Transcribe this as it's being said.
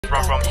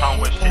from town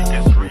where shit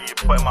gets free,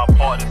 putting my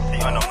part of the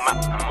seat on the map.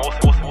 And most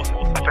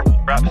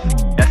raps,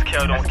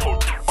 SKL don't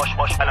talk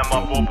much, and I'm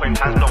on ball putting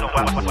hands on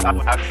wax.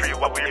 I free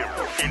what we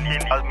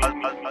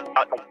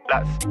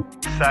flats.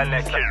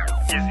 Silent kid,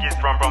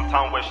 from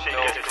town where shit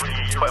gets free,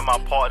 putting my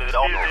part of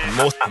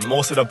the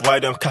most of the boy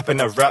them capping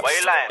the raps.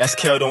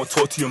 SKL don't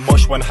talk too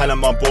much, one hand on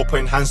my ball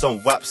putting hands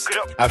on waps.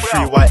 I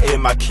free white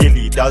in my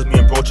killie, that was me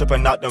and bro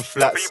tripping out them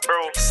flats.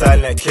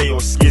 Silent K or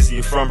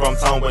skizzy, from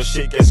town where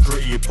shit gets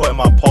gritty, putting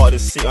my part of the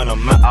seat on the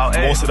map.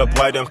 Most of the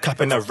boy them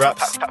capping the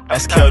raps.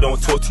 SKL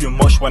don't talk too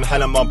much, one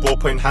hand on my ball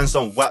putting hands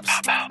on waps.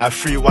 I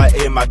free white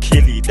in my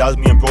killie, that was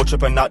me and bro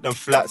tripping out them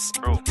flats.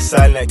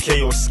 Silent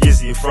K or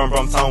skizzy, from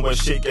town where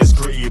shit gets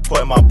gritty,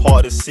 putting my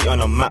part of the seat on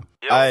the map.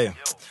 Aye,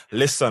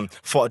 listen,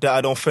 fuck that,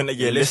 I don't think that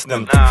you're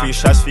listening. 3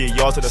 shots for your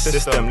yards to the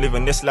system.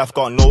 Living this life,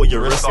 gotta know what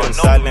you're risking.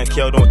 Silent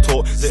kill, don't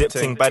talk, zip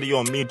ting, baddie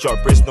on me,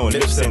 drop bricks, no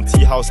lips in.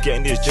 T-house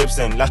getting these jibs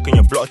in, lack on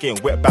your block,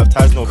 getting wet,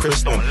 baptized, no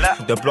christening.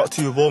 The block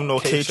too warm, no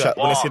K-trap.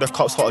 When I see the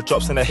cops, hot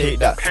drops and I hate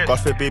that. God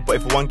forbid, but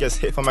if one gets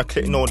hit from my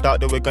click, no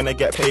doubt that we're gonna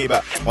get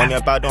payback. On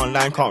your bad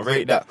online, can't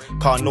rate that.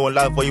 Can't know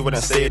live, boy, you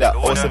wouldn't say that.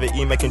 Also the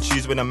E making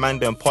choose with a man,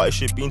 then party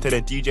should be into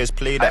the DJs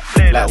play that.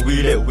 Like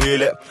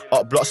wheel it,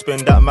 up block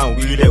spin that man,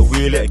 wheel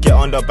it, get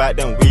on the back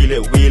then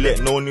wheel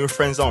it, no new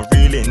friends, don't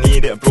really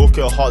need it, broke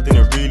your heart,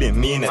 didn't really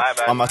mean it,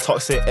 I'm a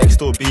toxic ex,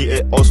 still beat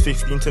it, I was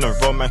 15 to the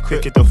run, man,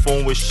 quick hit the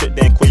phone with shit,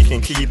 then quick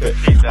and keep it,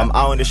 I'm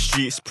out on the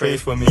streets, pray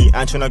for me,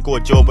 I'm tryna go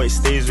to jail, but it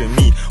stays with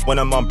me, one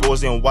of my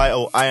bros in white,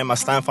 oh, I am a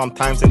stand from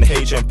times in the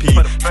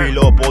HMP, 3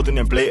 little bold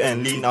and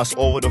blatantly, now it's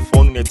over the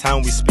phone in the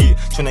time we speak,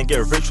 tryna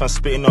get rich from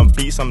spitting on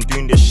beats, I'm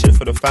doing this shit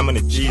for the fam and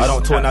the G's, I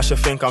don't talk now, she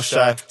think I'm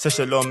shy, says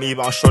she love me,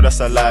 but I'm sure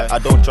that's a lie, I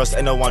don't trust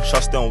anyone,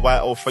 trust them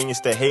white, old friend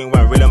used to hate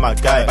when really my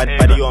guy.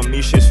 Baddie on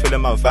me, she's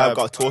feeling my vibe.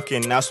 Got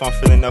talking, now so I'm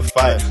feeling the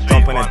fight.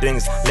 Jumping the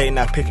things, late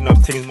night picking up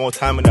things. More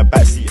time in the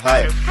backseat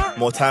high.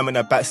 More time in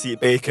the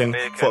backseat bacon.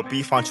 Fuck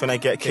beef, I'm trying to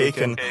get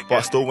caken. But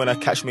I still wanna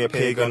catch me a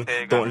pagan.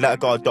 Don't let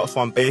go, dot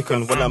from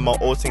bacon. One of my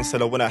old things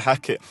said I wanna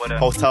hack it.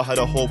 Hotel had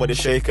a hole where they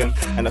shaking.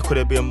 And there could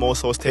have been more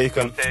souls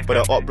taken.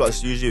 But the up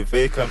block's usually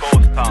vacant.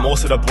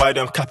 Most of the boy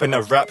them capping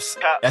the raps.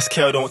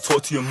 SKL don't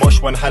talk too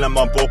much. One hand on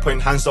my bro putting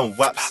hands on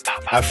waps.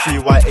 I free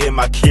white in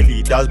my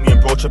killie. That was me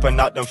and bro tripping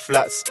out them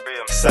flats.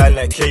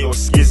 Silent K or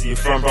skizzy,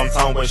 from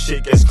town where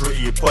shit gets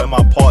gritty, putting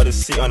my part of the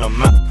seat on the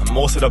map. And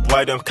most of the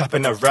boy them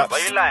capping the raps.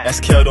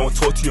 SKL don't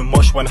talk too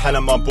much, one hand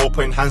on my bro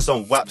putting hands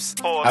on waps.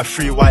 I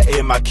free white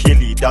in my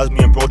killie, that was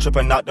me and bro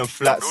tripping out them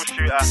flats.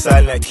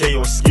 Silent K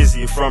or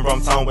skizzy,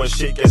 from town where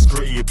shit gets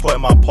gritty,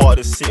 putting my part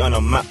of the seat on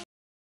the map.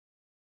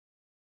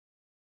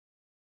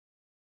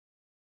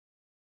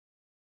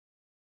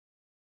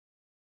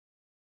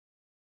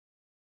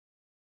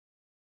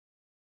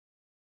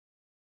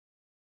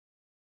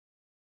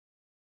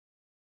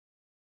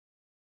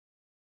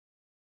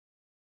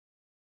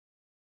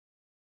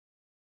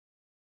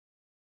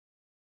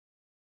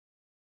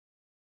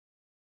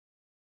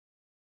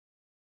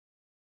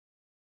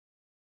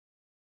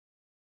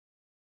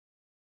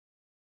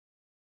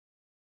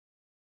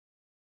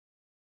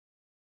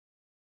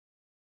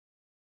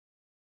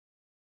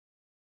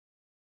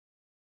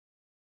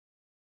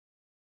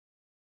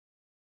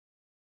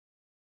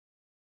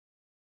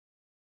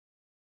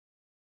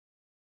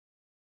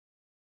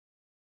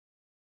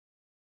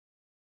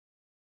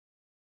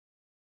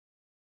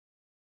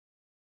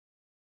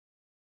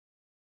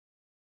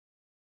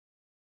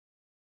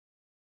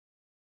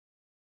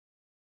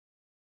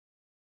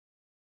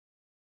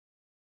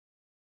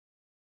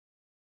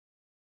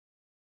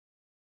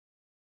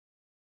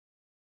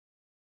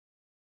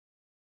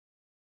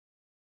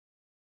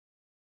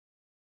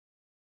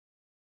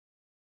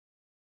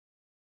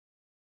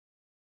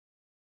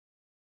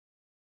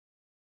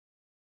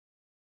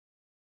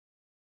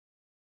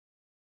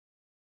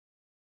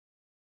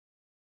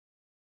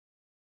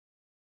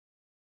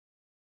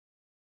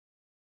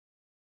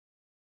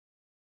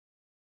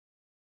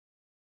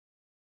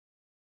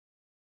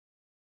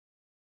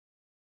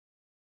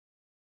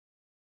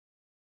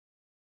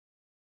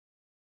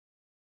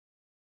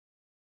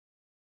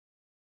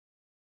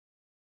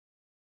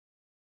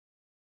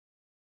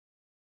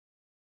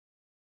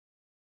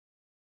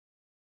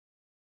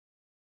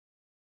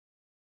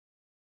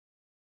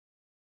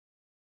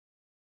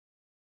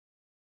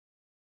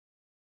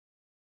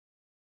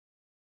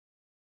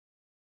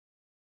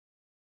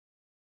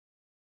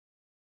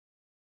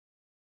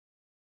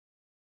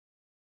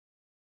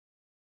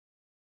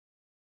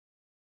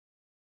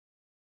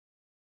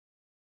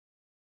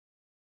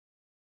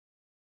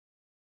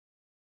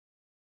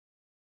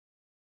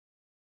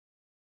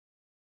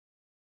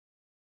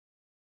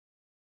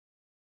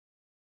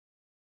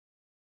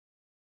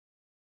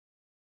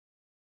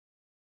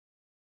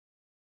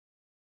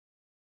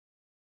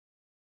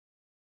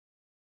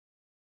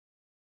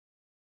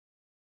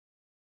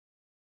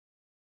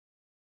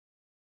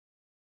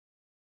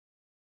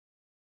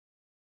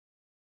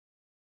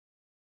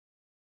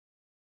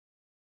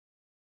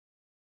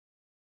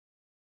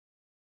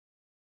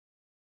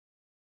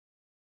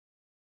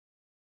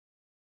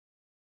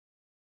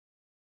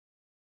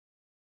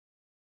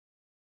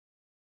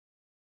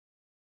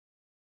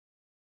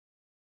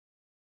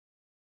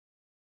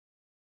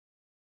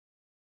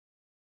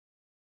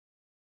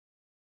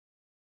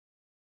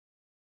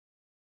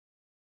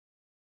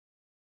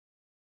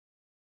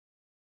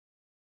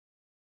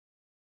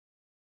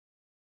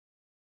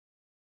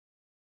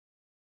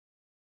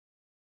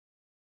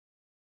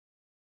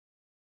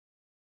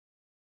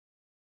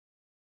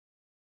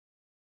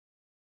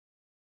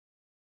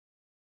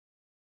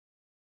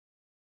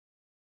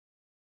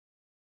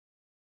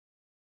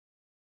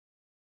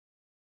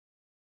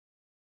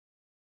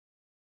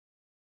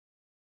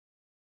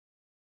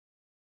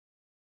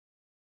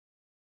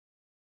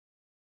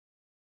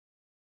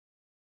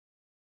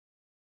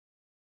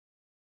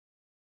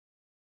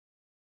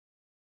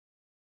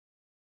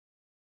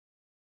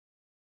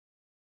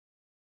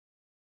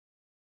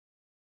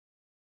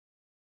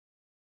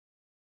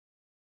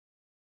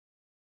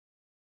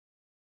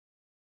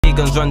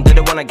 pagans run, they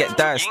don't wanna get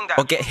dashed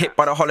or get hit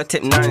by the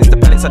holotip nines. The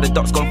pellets of the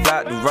dots gon' fly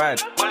out the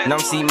ride. Now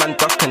see man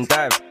duck and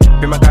dive.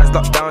 Three my guys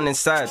locked down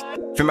inside.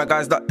 Three my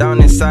guys locked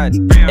down inside.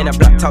 In a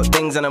blacked out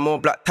things and I'm all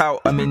blacked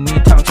out. I'm in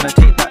Newtown trying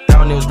to take that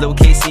down. It was Lil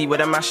KC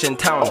with a mash in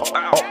town.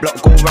 Up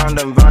block go round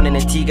and round in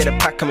a T get a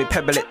pack and we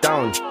pebble it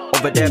down.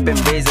 Over there been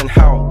raising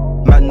how.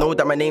 Man know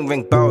that my name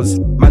ring bells.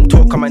 Man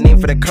talk on my name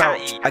for the clout.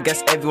 I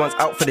guess everyone's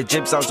out for the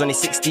jibs. I was only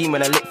 16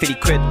 when I licked 50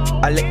 quid.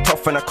 I licked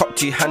off when I copped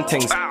 2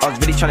 huntings. I was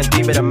really trying to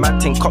do with a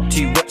mad thing. Cop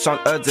 2 whips on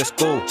earths, let's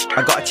go.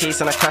 I got a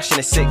chase and I crash in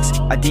a 6.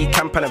 I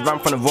decamp and I ran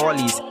from the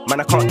Raleigh.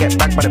 Man I can't get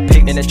back by the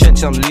pigs. In the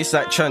trench I'm loose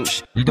like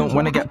Trench. You don't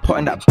wanna get put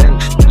on that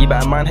bench. You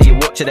better mind how you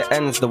watch to the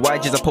ends. The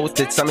YGs are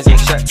posted, some is in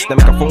checks. Then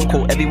make a phone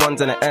call,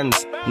 everyone's on the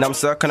ends. Now I'm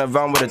circling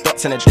around with the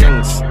dots and the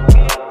dings.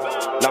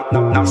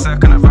 Now I'm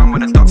circling around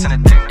with the dots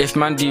and the dings. If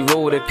man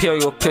D-roll with a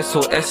PO or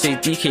pistol,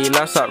 SADK,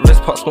 life's at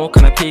risk, pot smoke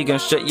and a pagan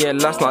shit. Yeah,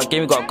 last night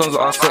game we got guns with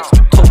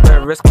R6. Top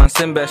bear risk, man,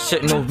 sim bear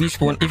shit, no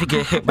respawn if you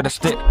get hit with a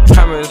stick.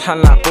 Cameras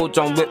hand like Bo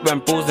John Whip when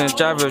bros and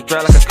drivers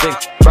dry like a stick.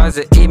 Rise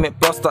it, aim it,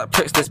 blast like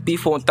pricks, this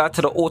beef won't die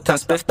to the all-time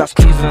spliff. That's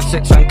keys in a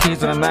 6 and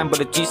keys in a 9, but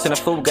the juice in the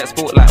full gets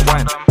sport like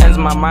wine. Ends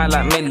my mind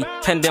like Melly,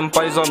 pending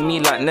boys on me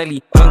like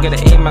Nelly. Don't get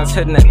the A-man's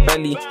head neck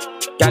belly.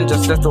 Gang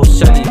just left old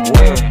Shelly.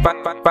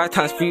 5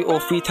 times 3 or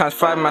 3 times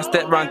 5, man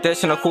step round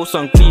dash and a course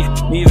on grief.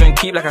 Move and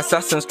keep like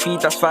Assassin's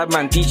Creed, that's 5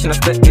 man deep and a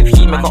step with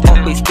heat. Make a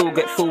up, we still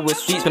get full with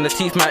sweets when the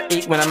teeth might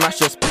ache when I mash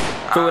your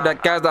throw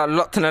that guys that are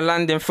locked in the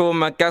landing, throw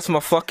my guys for my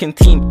fucking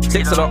team.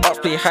 6 of the ops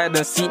play hide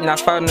and seek, now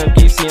 5 no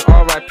beef, seen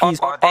RIPs.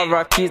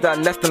 RIPs that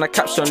left in the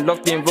caption,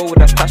 love being roll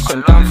with a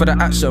passion. Down for the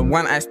action,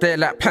 one eye stare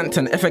like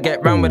Panton. If I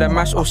get round with a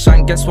mash or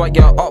shank, guess what,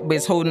 your up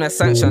is holding a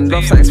sanction.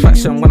 Love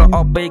satisfaction, when the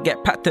up bay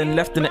get packed and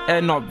left in the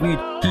air not rude.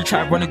 He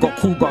tried running, got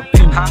cool, got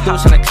boom. Still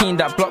trying to clean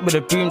that block with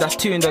a broom, that's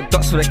 2 in the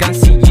dots for the gang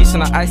see. Use on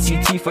the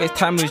ICT for his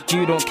time was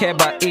due, don't care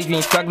about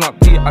Adrian flag not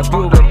blue. I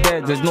grew over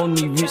there, there's no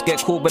new routes,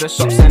 get called by the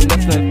shops and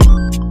left them.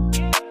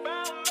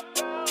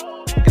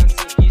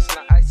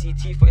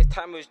 For his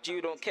time was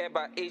due, don't care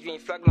about Adrian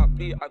flag not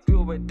blue. I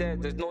grew over there,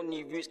 there's no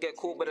new routes, get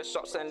called by the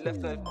shops and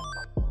left them.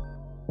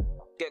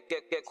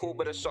 Get called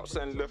by the shops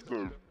and left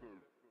them.